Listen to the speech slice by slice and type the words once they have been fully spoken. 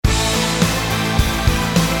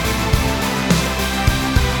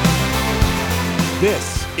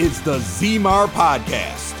This is the Zemar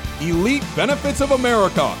Podcast. Elite Benefits of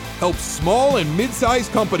America helps small and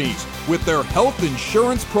mid-sized companies with their health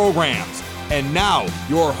insurance programs. And now,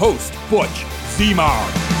 your host, Butch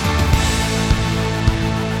Zemar.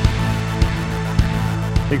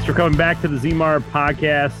 Thanks for coming back to the Zemar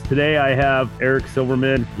Podcast. Today I have Eric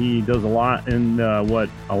Silverman. He does a lot in what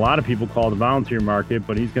a lot of people call the volunteer market,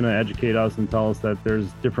 but he's going to educate us and tell us that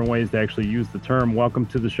there's different ways to actually use the term. Welcome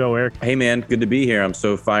to the show, Eric. Hey, man. Good to be here. I'm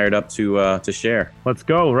so fired up to share. Let's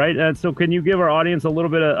go, right? So can you give our audience a little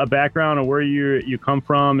bit of a background of where you come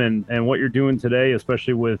from and what you're doing today,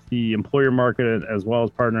 especially with the employer market as well as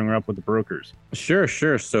partnering up with the brokers? Sure.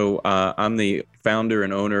 So I'm the founder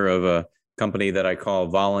and owner of a company that I call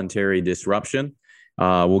Voluntary Disruption.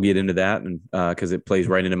 We'll get into that because it plays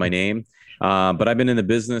right into my name. But I've been in the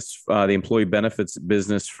business, the employee benefits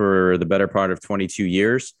business, for the better part of 22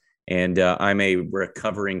 years. And I'm a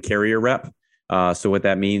recovering carrier rep. So what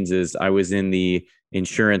that means is I was in the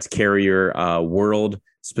insurance carrier world,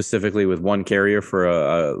 specifically with one carrier for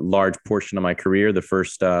a large portion of my career, the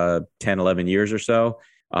first 10, 11 years or so.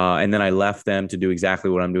 And then I left them to do exactly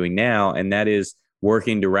what I'm doing now. And that is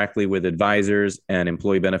working directly with advisors and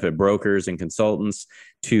employee benefit brokers and consultants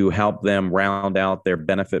to help them round out their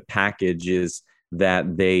benefit packages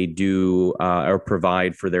that they do or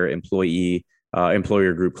provide for their employer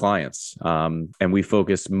group clients. And we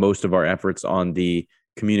focus most of our efforts on the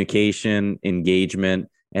communication, engagement,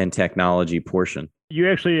 and technology portion. You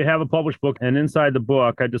actually have a published book, and inside the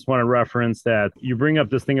book, I just want to reference that you bring up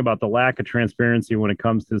this thing about the lack of transparency when it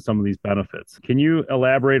comes to some of these benefits. Can you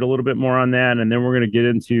elaborate a little bit more on that? And then we're going to get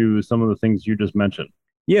into some of the things you just mentioned.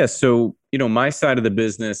 Yeah. So, my side of the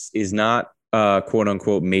business is not quote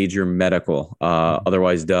unquote major medical,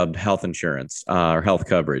 otherwise dubbed health insurance or health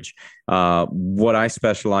coverage. What I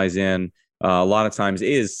specialize in a lot of times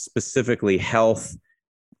is specifically health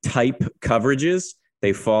type coverages.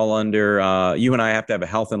 They fall under, you and I have to have a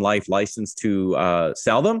health and life license to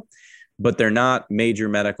sell them, but they're not major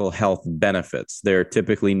medical health benefits. They're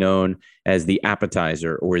typically known as the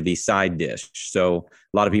appetizer or the side dish. So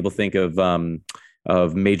a lot of people think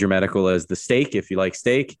of major medical as the steak, if you like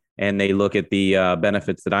steak, and they look at the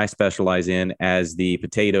benefits that I specialize in as the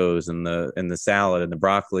potatoes and the salad and the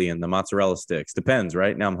broccoli and the mozzarella sticks. Depends,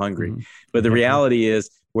 right? Now I'm hungry. Mm-hmm. But the reality is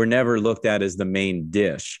we're never looked at as the main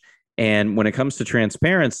dish. And when it comes to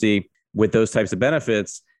transparency with those types of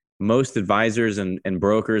benefits, most advisors and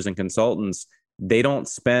brokers and consultants, they don't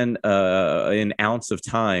spend an ounce of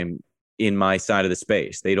time in my side of the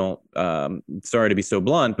space. They don't, sorry to be so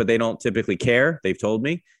blunt, but they don't typically care. They've told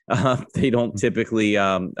me they don't typically,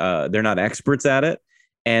 they're not experts at it,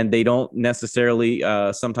 and they don't necessarily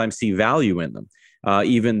sometimes see value in them,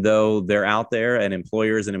 even though they're out there and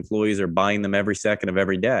employers and employees are buying them every second of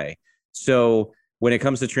every day. So when it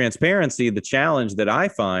comes to transparency, the challenge that I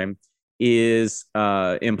find is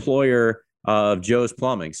employer of Joe's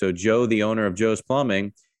Plumbing. So Joe, the owner of Joe's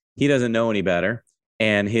Plumbing, he doesn't know any better.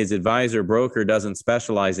 And his advisor broker doesn't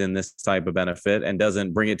specialize in this type of benefit and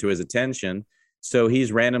doesn't bring it to his attention. So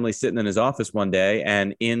he's randomly sitting in his office one day,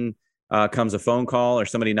 and in comes a phone call or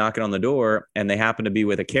somebody knocking on the door, and they happen to be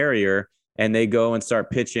with a carrier, and they go and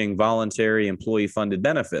start pitching voluntary employee funded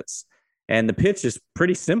benefits. And the pitch is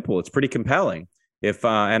pretty simple. It's pretty compelling.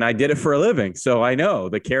 And I did it for a living, so I know.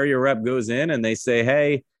 The carrier rep goes in and they say,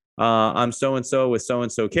 hey, I'm so-and-so with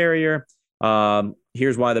so-and-so carrier.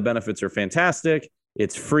 Here's why the benefits are fantastic.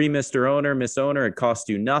 It's free, Mr. Owner, Miss Owner. It costs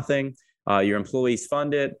you nothing. Your employees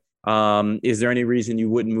fund it. Is there any reason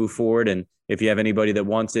you wouldn't move forward? And if you have anybody that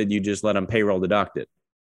wants it, you just let them payroll deduct it.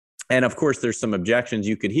 And of course, there's some objections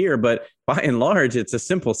you could hear, but by and large, it's a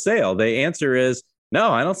simple sale. The answer is,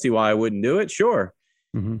 no, I don't see why I wouldn't do it. Sure.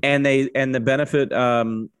 Mm-hmm. And the benefit,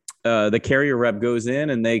 the carrier rep goes in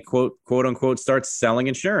and they quote unquote start selling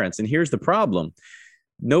insurance. And here's the problem.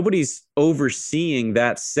 Nobody's overseeing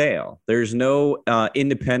that sale. There's no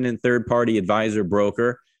independent third-party advisor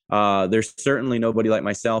broker. There's certainly nobody like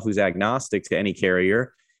myself who's agnostic to any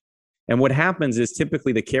carrier. And what happens is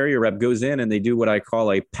typically the carrier rep goes in and they do what I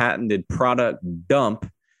call a patented product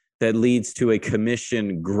dump that leads to a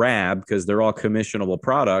commission grab, because they're all commissionable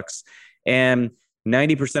products. And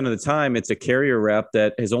 90% of the time, it's a carrier rep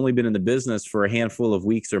that has only been in the business for a handful of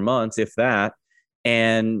weeks or months, if that.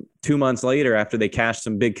 And 2 months later, after they cash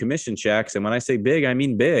some big commission checks, and when I say big, I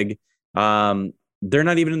mean big, they're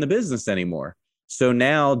not even in the business anymore. So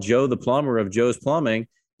now Joe, the plumber of Joe's Plumbing,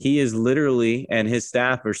 he is literally, and his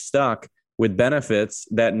staff are stuck with benefits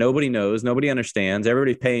that nobody knows, nobody understands,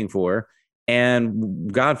 everybody's paying for.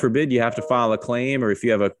 And God forbid you have to file a claim, or if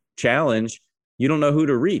you have a challenge, you don't know who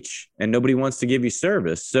to reach and nobody wants to give you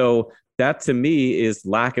service. So that to me is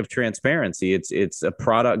lack of transparency. It's a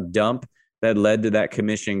product dump that led to that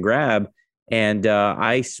commission grab. And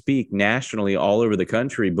I speak nationally all over the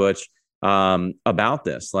country, Butch, about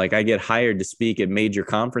this. Like, I get hired to speak at major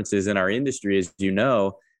conferences in our industry, as you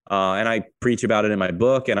know, and I preach about it in my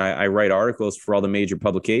book, and I write articles for all the major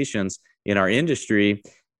publications in our industry.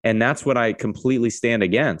 And that's what I completely stand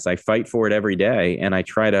against. I fight for it every day, and I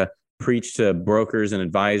try to preach to brokers and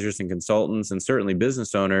advisors and consultants and certainly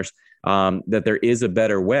business owners that there is a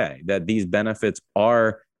better way, that these benefits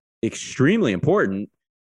are extremely important,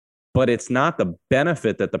 but it's not the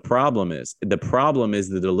benefit that the problem is. The problem is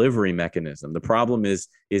the delivery mechanism. The problem is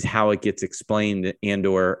how it gets explained and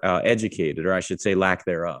or educated, or I should say lack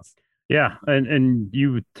thereof. Yeah, and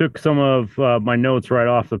you took some of my notes right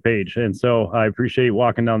off the page, and so I appreciate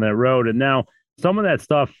walking down that road. And now some of that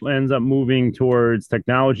stuff ends up moving towards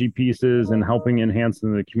technology pieces and helping enhance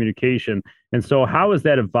the communication. And so how has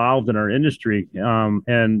that evolved in our industry?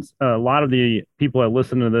 And a lot of the people that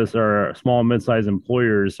listen to this are small and mid-sized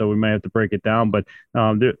employers, so we might have to break it down. But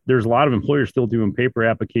there's a lot of employers still doing paper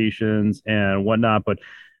applications and whatnot. But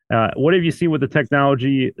what have you seen with the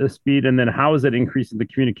technology speed? And then how is it increasing the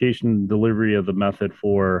communication and delivery of the method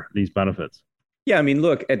for these benefits? Yeah, I mean,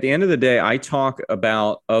 look, at the end of the day, I talk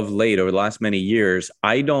about of late over the last many years,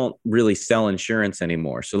 I don't really sell insurance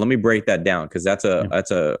anymore. So let me break that down, because that's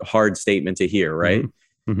a hard statement to hear, right?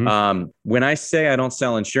 Mm-hmm. Mm-hmm. When I say I don't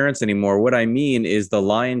sell insurance anymore, what I mean is the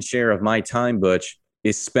lion's share of my time, Butch,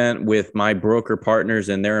 is spent with my broker partners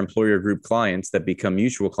and their employer group clients that become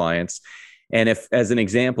mutual clients. And if, as an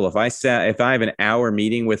example, if I have an hour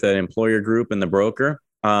meeting with an employer group and the broker,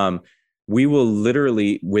 we will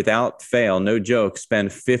literally, without fail, no joke,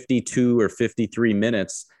 spend 52 or 53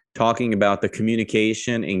 minutes talking about the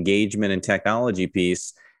communication, engagement, and technology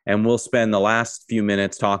piece. And we'll spend the last few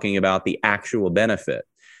minutes talking about the actual benefit.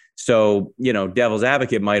 So, devil's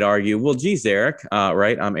advocate might argue, well, geez, Eric,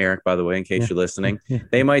 right? I'm Eric, by the way, in case you're listening.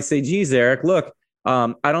 They might say, geez, Eric, look,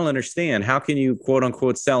 I don't understand. How can you, quote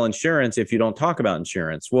unquote, sell insurance if you don't talk about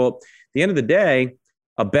insurance? Well, at the end of the day,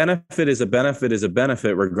 a benefit is a benefit is a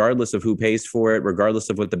benefit, regardless of who pays for it, regardless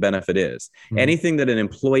of what the benefit is. Mm-hmm. Anything that an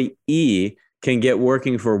employee can get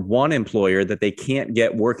working for one employer that they can't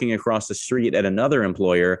get working across the street at another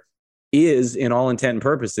employer is, in all intent and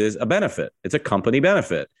purposes, a benefit. It's a company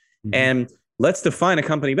benefit. Mm-hmm. And let's define a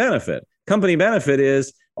company benefit. Company benefit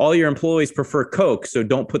is all your employees prefer Coke, so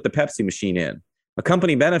don't put the Pepsi machine in. A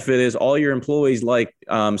company benefit is all your employees like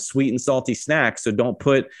sweet and salty snacks, so don't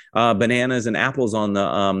put bananas and apples on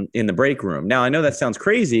the in the break room. Now, I know that sounds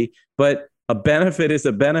crazy, but a benefit is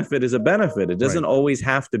a benefit is a benefit. It doesn't always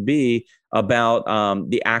have to be about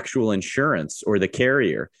the actual insurance or the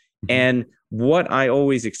carrier. Mm-hmm. And what I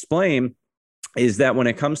always explain is that when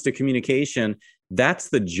it comes to communication, that's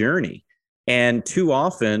the journey. And too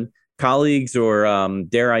often, colleagues or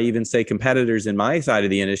dare I even say competitors in my side of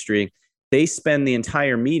the industry, they spend the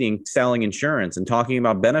entire meeting selling insurance and talking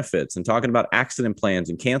about benefits and talking about accident plans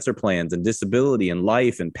and cancer plans and disability and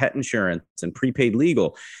life and pet insurance and prepaid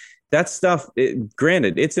legal. That stuff,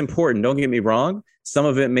 granted, it's important. Don't get me wrong. Some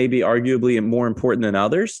of it may be arguably more important than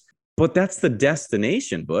others, but that's the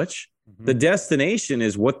destination, Butch. Mm-hmm. The destination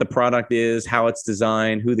is what the product is, how it's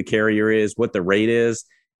designed, who the carrier is, what the rate is.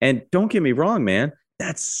 And don't get me wrong, man,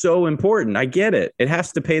 that's so important. I get it. It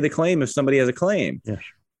has to pay the claim if somebody has a claim. Yeah,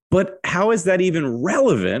 sure. But how is that even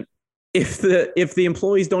relevant if the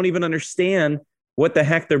employees don't even understand what the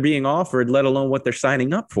heck they're being offered, let alone what they're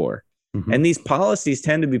signing up for? Mm-hmm. And these policies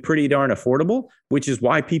tend to be pretty darn affordable, which is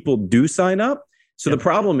why people do sign up. So the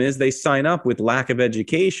problem is they sign up with lack of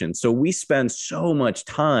education. So we spend so much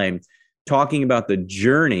time talking about the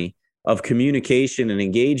journey of communication and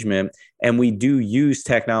engagement, and we do use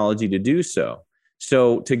technology to do so.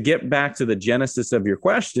 So to get back to the genesis of your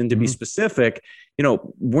question, to be specific,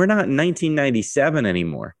 we're not in 1997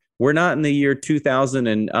 anymore. We're not in the year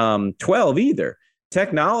 2012 either.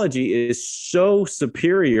 Technology is so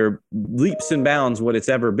superior, leaps and bounds what it's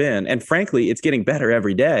ever been. And frankly, it's getting better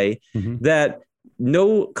every day that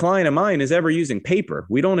no client of mine is ever using paper.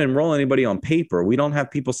 We don't enroll anybody on paper. We don't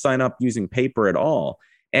have people sign up using paper at all.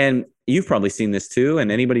 And you've probably seen this too.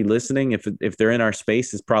 And anybody listening, if they're in our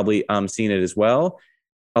space, has probably seen it as well.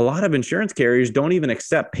 A lot of insurance carriers don't even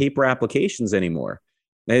accept paper applications anymore.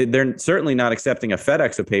 They're certainly not accepting a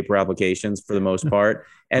FedEx of paper applications for the most part.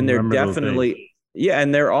 And they're definitely,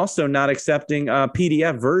 and they're also not accepting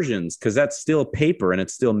PDF versions because that's still paper and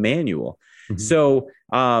it's still manual. Mm-hmm. So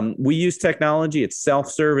we use technology. It's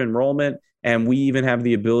self-serve enrollment. And we even have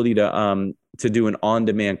the ability to do an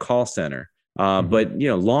on-demand call center. But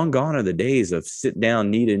long gone are the days of sit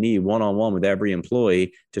down knee to knee, one-on-one with every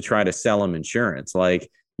employee to try to sell them insurance. Like,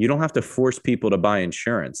 you don't have to force people to buy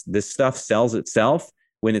insurance. This stuff sells itself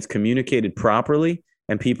when it's communicated properly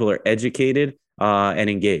and people are educated and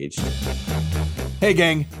engaged. Hey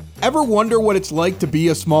gang, ever wonder what it's like to be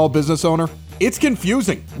a small business owner? It's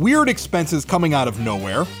confusing, weird expenses coming out of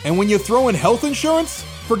nowhere, and when you throw in health insurance,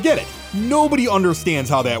 forget it. Nobody understands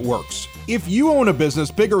how that works. If you own a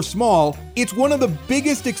business, big or small, it's one of the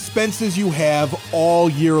biggest expenses you have all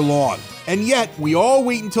year long. And yet, we all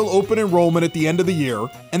wait until open enrollment at the end of the year,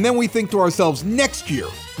 and then we think to ourselves, next year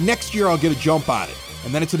I'll get a jump on it.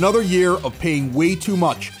 And then it's another year of paying way too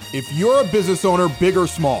much. If you're a business owner, big or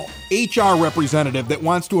small, HR representative that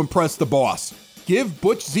wants to impress the boss, give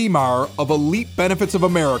Butch Zemar of Elite Benefits of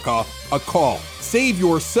America a call. Save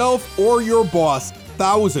yourself or your boss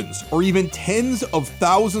thousands or even tens of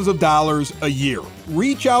thousands of dollars a year.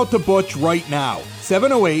 Reach out to Butch right now,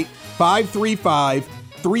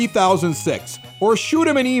 708-535-3006, or shoot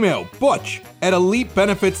him an email,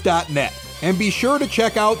 butch@elitebenefits.net. And be sure to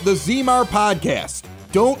check out the Zemar podcast.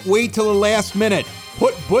 Don't wait till the last minute.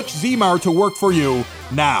 Put Butch Zemar to work for you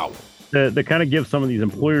now. To kind of give some of these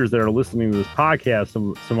employers that are listening to this podcast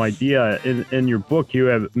some idea, in your book, you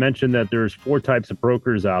have mentioned that there's 4 types of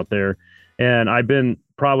brokers out there. And I've been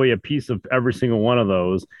probably a piece of every single one of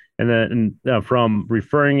those. And then from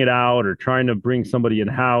referring it out or trying to bring somebody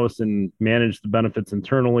in-house and manage the benefits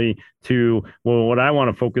internally to, well, what I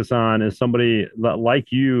want to focus on is somebody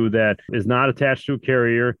like you that is not attached to a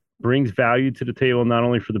carrier, brings value to the table, not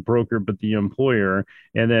only for the broker, but the employer,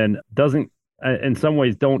 and then doesn't, in some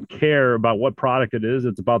ways, don't care about what product it is.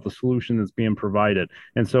 It's about the solution that's being provided.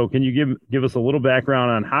 And so can you give us a little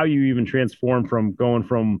background on how you even transform from going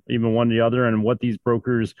from even one to the other, and what these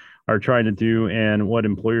brokers are trying to do and what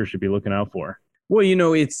employers should be looking out for? Well,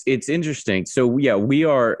 it's interesting. So yeah, we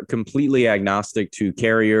are completely agnostic to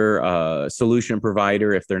carrier, solution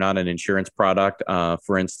provider if they're not an insurance product.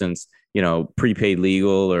 For instance, prepaid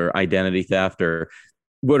legal or identity theft or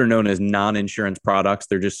what are known as non-insurance products.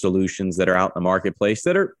 They're just solutions that are out in the marketplace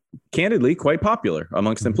that are candidly quite popular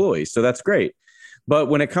amongst employees. So that's great. But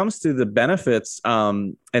when it comes to the benefits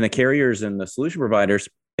and the carriers and the solution providers,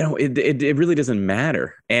 it really doesn't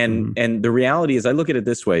matter. And the reality is, I look at it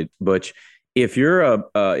this way, Butch. If you're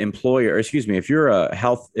if you're a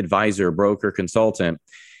health advisor, broker, consultant,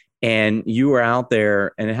 and you are out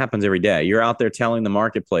there, and it happens every day, you're out there telling the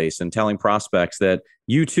marketplace and telling prospects that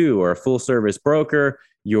you too are a full service broker.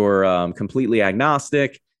 You're completely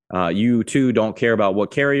agnostic. You too don't care about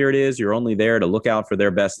what carrier it is. You're only there to look out for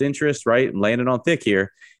their best interest, right? And landing on thick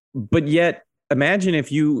here. But yet, imagine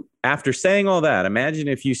if you, after saying all that, imagine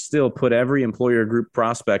if you still put every employer group,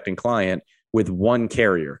 prospect, and client with one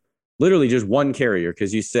carrier, literally just one carrier,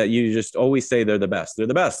 because you just always say they're the best. They're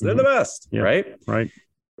the best. They're the best, yeah, right? Right.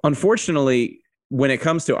 Unfortunately, when it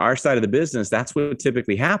comes to our side of the business, that's what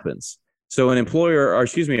typically happens. So a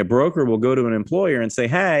broker will go to an employer and say,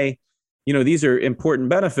 hey, these are important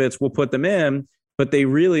benefits. We'll put them in, but they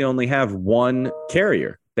really only have one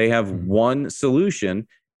carrier. They have one solution,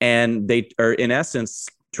 and they are in essence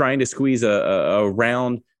trying to squeeze a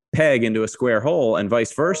round peg into a square hole and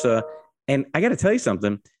vice versa. And I got to tell you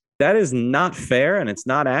something, that is not fair, and it's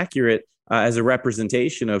not accurate as a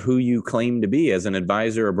representation of who you claim to be as an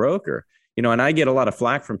advisor or broker. And I get a lot of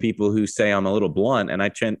flack from people who say I'm a little blunt, and I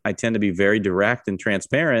tend to be very direct and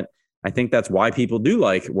transparent. I think that's why people do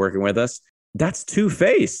like working with us. That's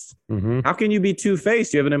two-faced. How can you be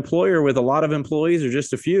two-faced? You have an employer with a lot of employees or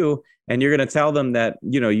just a few, and you're going to tell them that,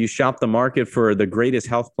 you shop the market for the greatest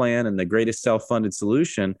health plan and the greatest self-funded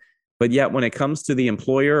solution. But yet when it comes to the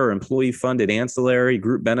employer or employee-funded ancillary,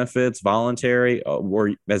 group benefits, voluntary,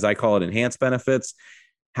 or as I call it, enhanced benefits,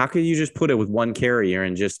 how can you just put it with one carrier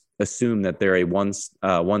and just assume that they're a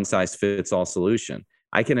one-size-fits-all solution?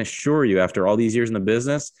 I can assure you, after all these years in the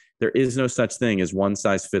business, there is no such thing as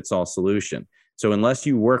one-size-fits-all solution. So unless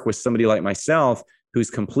you work with somebody like myself, who's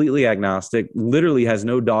completely agnostic, literally has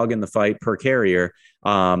no dog in the fight per carrier,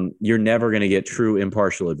 you're never going to get true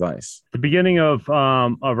impartial advice. At the beginning of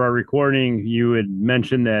our recording, you had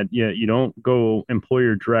mentioned that you don't go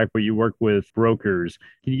employer direct, but you work with brokers.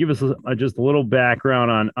 Can you give us just a little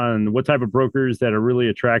background on what type of brokers that are really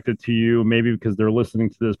attracted to you, maybe because they're listening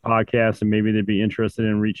to this podcast and maybe they'd be interested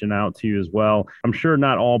in reaching out to you as well? I'm sure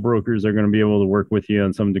not all brokers are going to be able to work with you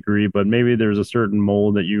in some degree, but maybe there's a certain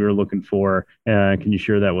mold that you are looking for. Can you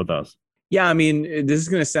share that with us? Yeah, I mean, this is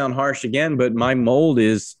going to sound harsh again, but my mold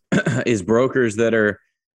is brokers that are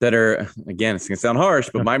again, it's going to sound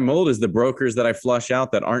harsh, but my mold is the brokers that I flush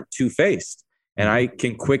out that aren't two-faced. And I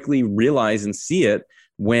can quickly realize and see it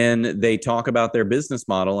when they talk about their business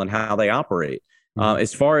model and how they operate.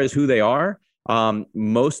 As far as who they are,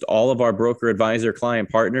 most all of our broker advisor client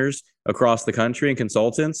partners across the country and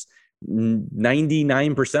consultants,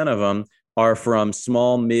 99% of them are from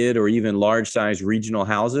small, mid, or even large size regional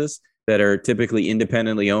houses that are typically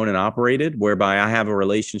independently owned and operated, whereby I have a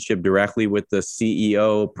relationship directly with the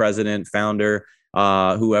CEO, president, founder,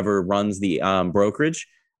 whoever runs the brokerage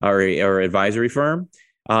or advisory firm.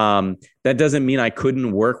 That doesn't mean I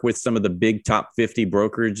couldn't work with some of the big top 50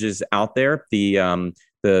 brokerages out there, the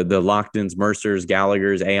Lochtons, Mercers,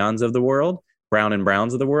 Gallaghers, Aons of the world, Brown and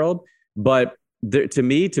Browns of the world. But to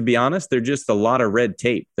me, to be honest, they're just a lot of red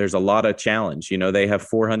tape. There's a lot of challenge. They have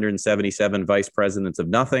 477 vice presidents of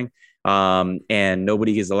nothing, and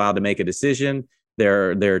nobody is allowed to make a decision.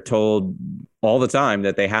 They're told all the time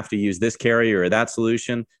that they have to use this carrier or that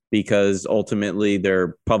solution because ultimately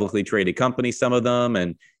they're publicly traded companies, some of them,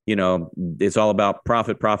 and it's all about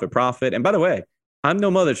profit. And by the way, I'm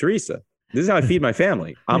no Mother Teresa. This is how I feed my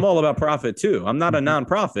family. I'm all about profit too. I'm not a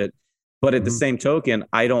nonprofit. But at the same token,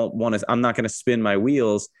 I'm not going to spin my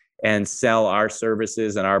wheels and sell our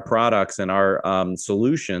services and our products and our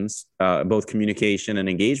solutions, both communication and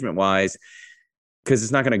engagement wise, because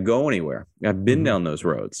it's not going to go anywhere. I've been down those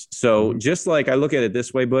roads. So just like I look at it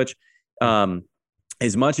this way, Butch,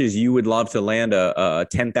 as much as you would love to land a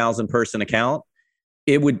 10,000 person account,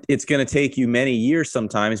 it's going to take you many years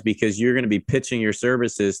sometimes because you're going to be pitching your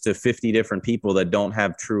services to 50 different people that don't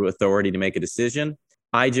have true authority to make a decision.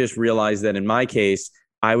 I just realized that in my case,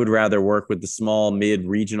 I would rather work with the small, mid,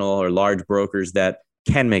 regional, or large brokers that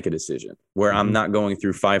can make a decision, where I'm not going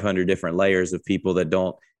through 500 different layers of people that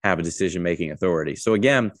don't have a decision-making authority. So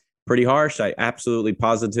again, pretty harsh. I absolutely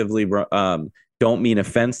positively don't mean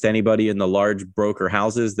offense to anybody in the large broker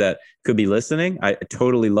houses that could be listening. I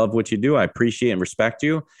totally love what you do. I appreciate and respect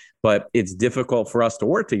you, but it's difficult for us to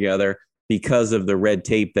work together because of the red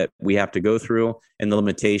tape that we have to go through and the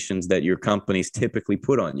limitations that your companies typically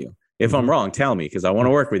put on you. If I'm wrong, tell me, because I want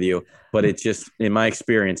to work with you. But it's just, in my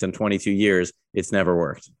experience in 22 years, it's never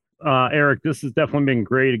worked. Eric, this has definitely been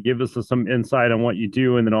great to give us some insight on what you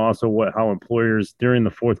do, and then also how employers during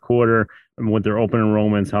the fourth quarter and with their open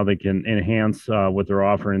enrollments, how they can enhance what they're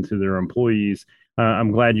offering to their employees.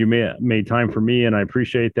 I'm glad you made time for me, and I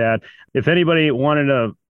appreciate that. If anybody wanted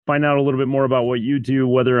to find out a little bit more about what you do,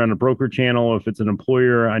 whether on a broker channel, if it's an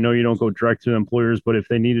employer, I know you don't go direct to employers, but if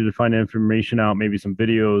they needed to find information out, maybe some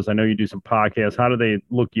videos, I know you do some podcasts. How do they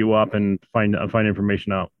look you up and find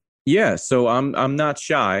information out? Yeah, so I'm not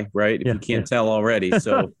shy, right? If you can't tell already.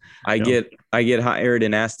 So I get hired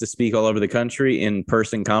and asked to speak all over the country in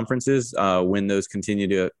person conferences when those continue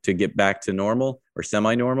to get back to normal or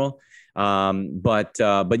semi-normal.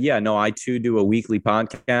 But yeah, no, I too do a weekly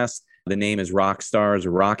podcast. The name is Rockstars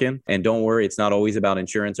Rockin'. And don't worry, it's not always about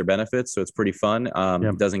insurance or benefits. So it's pretty fun.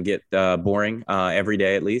 It doesn't get boring every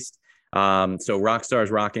day, at least. So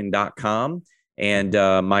rockstarsrockin.com. And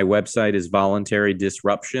my website is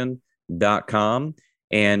voluntarydisruption.com.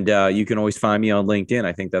 And you can always find me on LinkedIn.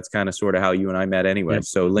 I think that's kind of sort of how you and I met anyway.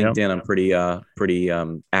 So LinkedIn, I'm pretty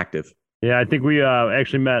active. Yeah, I think we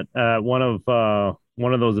actually met at one of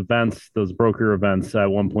those events, those broker events at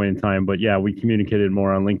one point in time. But yeah, we communicated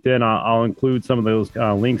more on LinkedIn. I'll include some of those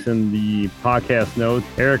links in the podcast notes.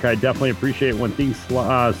 Eric, I definitely appreciate when things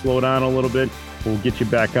slow down a little bit. We'll get you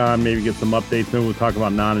back on, maybe get some updates. Maybe we'll talk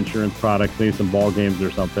about non-insurance products, maybe some ball games or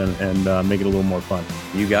something, and make it a little more fun.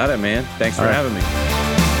 You got it, man. Thanks for having me.